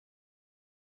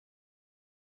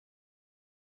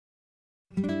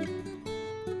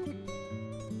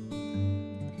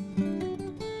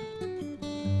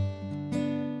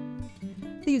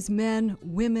These men,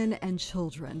 women, and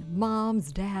children,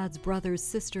 moms, dads, brothers,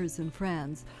 sisters, and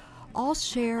friends, all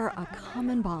share a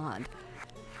common bond.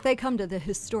 They come to the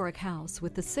historic house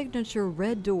with the signature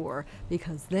red door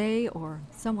because they, or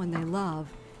someone they love,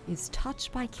 is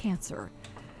touched by cancer.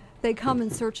 They come in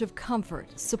search of comfort,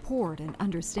 support, and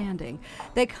understanding.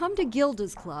 They come to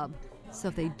Gilda's Club so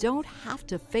they don't have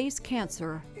to face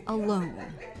cancer alone.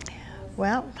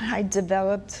 Well, I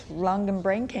developed lung and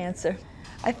brain cancer.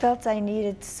 I felt I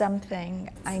needed something.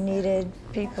 I needed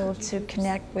people to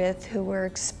connect with who were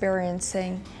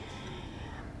experiencing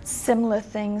similar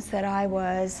things that I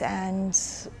was,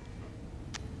 and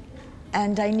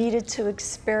I needed to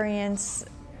experience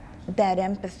that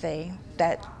empathy,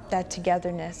 that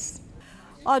togetherness.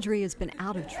 Audrey has been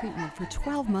out of treatment for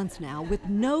 12 months now with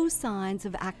no signs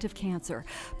of active cancer,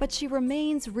 but she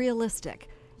remains realistic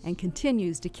and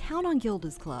continues to count on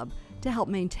Gilda's Club to help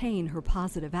maintain her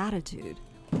positive attitude.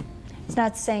 It's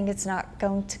not saying it's not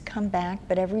going to come back,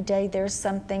 but every day there's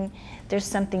something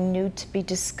new to be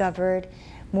discovered,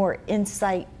 more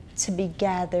insight to be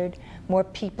gathered, more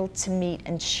people to meet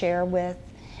and share with,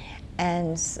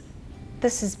 and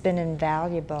this has been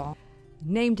invaluable.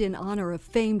 Named in honor of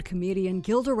famed comedian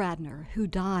Gilda Radner, who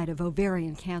died of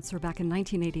ovarian cancer back in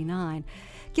 1989,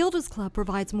 Gilda's Club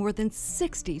provides more than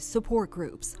 60 support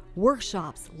groups,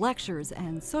 workshops, lectures,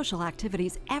 and social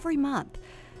activities every month.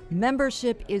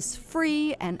 Membership is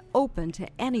free and open to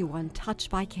anyone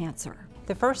touched by cancer.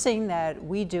 The first thing that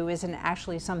we do isn't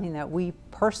actually something that we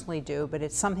personally do, but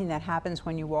it's something that happens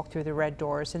when you walk through the red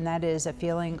doors, and that is a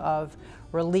feeling of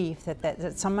relief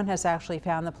that someone has actually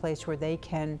found the place where they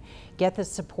can get the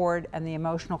support and the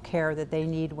emotional care that they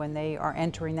need when they are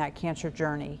entering that cancer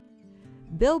journey.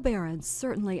 Bill Barron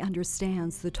certainly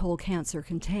understands the toll cancer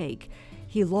can take.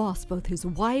 He lost both his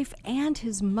wife and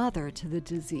his mother to the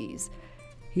disease.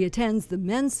 He attends the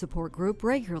men's support group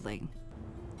regularly.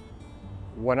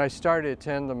 When I started to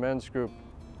attend the men's group,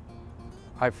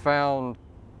 I found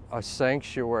a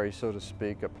sanctuary, so to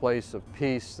speak, a place of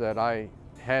peace that I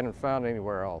hadn't found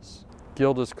anywhere else.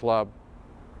 Gilda's Club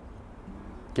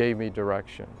gave me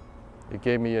direction. It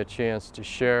gave me a chance to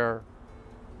share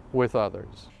with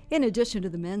others. In addition to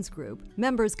the men's group,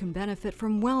 members can benefit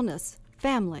from wellness,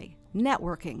 family,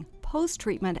 networking,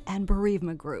 post-treatment, and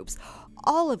bereavement groups.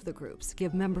 All of the groups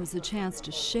give members a chance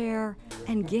to share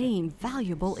and gain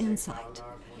valuable insight.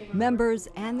 Members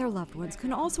and their loved ones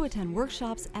can also attend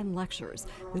workshops and lectures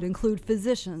that include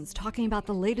physicians talking about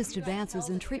the latest advances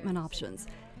in treatment options,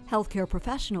 healthcare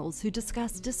professionals who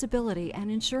discuss disability and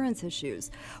insurance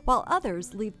issues, while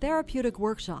others lead therapeutic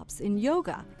workshops in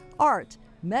yoga, art,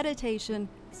 meditation,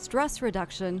 stress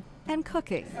reduction, and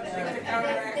cooking.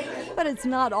 But it's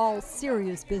not all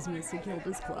serious business at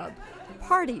Gilda's Club.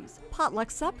 Parties,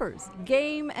 potluck suppers,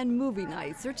 game and movie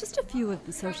nights are just a few of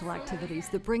the social activities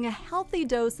that bring a healthy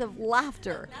dose of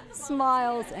laughter,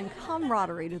 smiles, and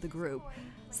camaraderie to the group,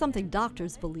 something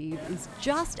doctors believe is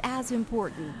just as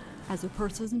important as a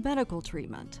person's medical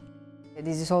treatment.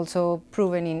 This is also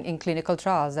proven in clinical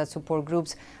trials that support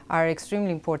groups are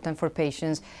extremely important for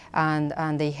patients,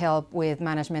 and they help with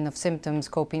management of symptoms,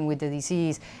 coping with the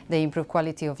disease, they improve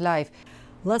quality of life.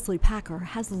 Leslie Packer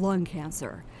has lung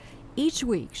cancer. Each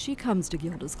week she comes to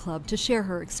Gilda's Club to share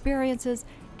her experiences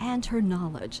and her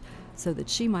knowledge so that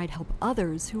she might help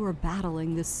others who are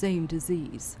battling this same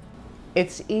disease.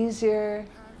 It's easier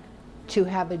to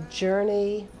have a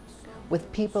journey with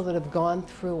people that have gone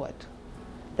through it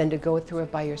than to go through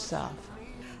it by yourself.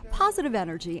 Positive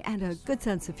energy and a good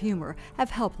sense of humor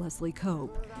have helped Leslie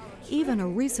cope. Even a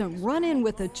recent run-in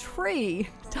with a tree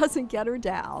doesn't get her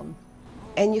down.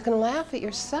 And you can laugh at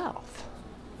yourself.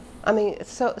 I mean,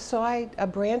 a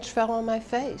branch fell on my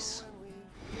face.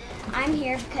 I'm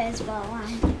here because, well,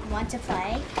 I want to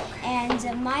play,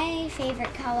 and my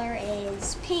favorite color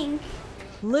is pink.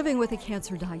 Living with a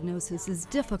cancer diagnosis is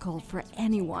difficult for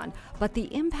anyone, but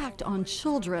the impact on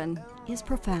children is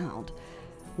profound.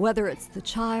 Whether it's the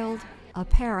child, a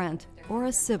parent, or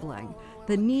a sibling,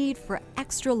 the need for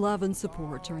extra love and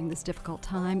support during this difficult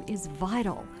time is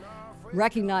vital.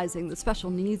 Recognizing the special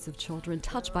needs of children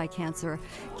touched by cancer,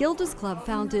 Gilda's Club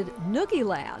founded Noogie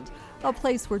Land, a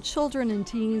place where children and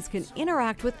teens can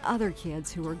interact with other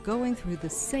kids who are going through the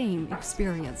same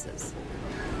experiences.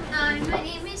 My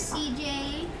name is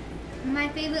CJ. My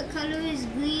favorite color is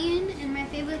green, and my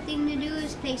favorite thing to do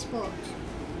is play sports.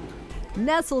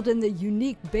 Nestled in the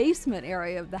unique basement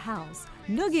area of the house,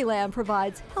 Noogie Land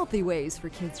provides healthy ways for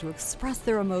kids to express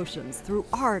their emotions through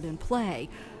art and play,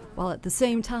 while at the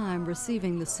same time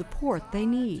receiving the support they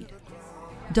need.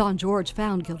 Dawn George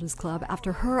found Gildas Club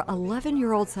after her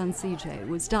 11-year-old son CJ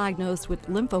was diagnosed with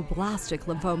lymphoblastic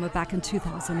lymphoma back in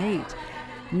 2008.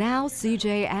 Now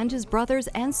CJ and his brothers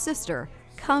and sister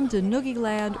come to Noogie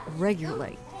Land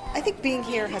regularly. I think being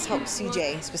here has helped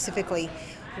CJ specifically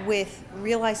with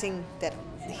realizing that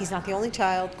he's not the only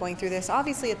child going through this.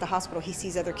 Obviously at the hospital he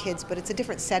sees other kids, but it's a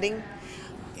different setting.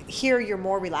 Here you're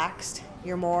more relaxed.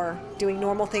 You're more doing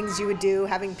normal things you would do,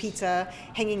 having pizza,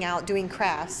 hanging out, doing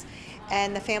crafts.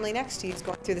 And the family next to you is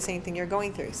going through the same thing you're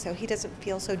going through. So he doesn't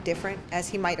feel so different as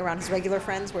he might around his regular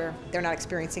friends where they're not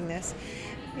experiencing this.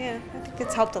 Yeah, I think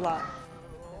it's helped a lot.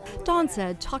 Dawn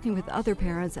said talking with other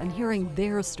parents and hearing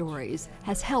their stories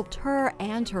has helped her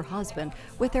and her husband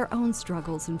with their own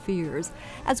struggles and fears,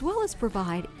 as well as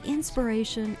provide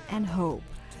inspiration and hope.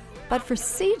 But for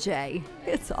CJ,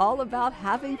 it's all about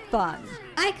having fun.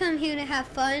 I come here to have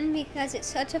fun because it's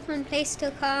such a fun place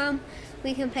to come.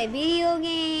 We can play video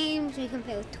games, we can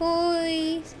play with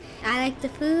toys. I like the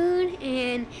food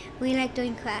and we like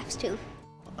doing crafts too.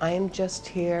 I am just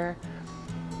here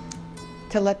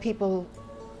to let people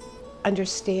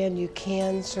understand you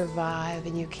can survive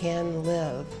and you can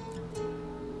live.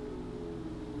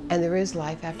 And there is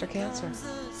life after cancer.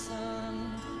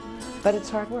 But it's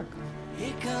hard work.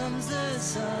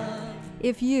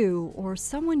 If you or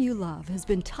someone you love has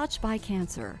been touched by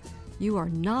cancer, you are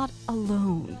not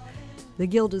alone. The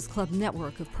Gildas Club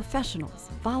network of professionals,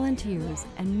 volunteers,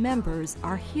 and members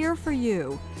are here for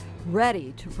you,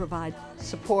 ready to provide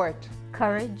Support,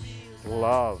 Courage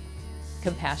Love,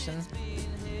 compassion,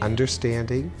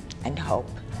 understanding, and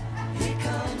hope. Here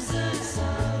comes the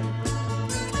sun.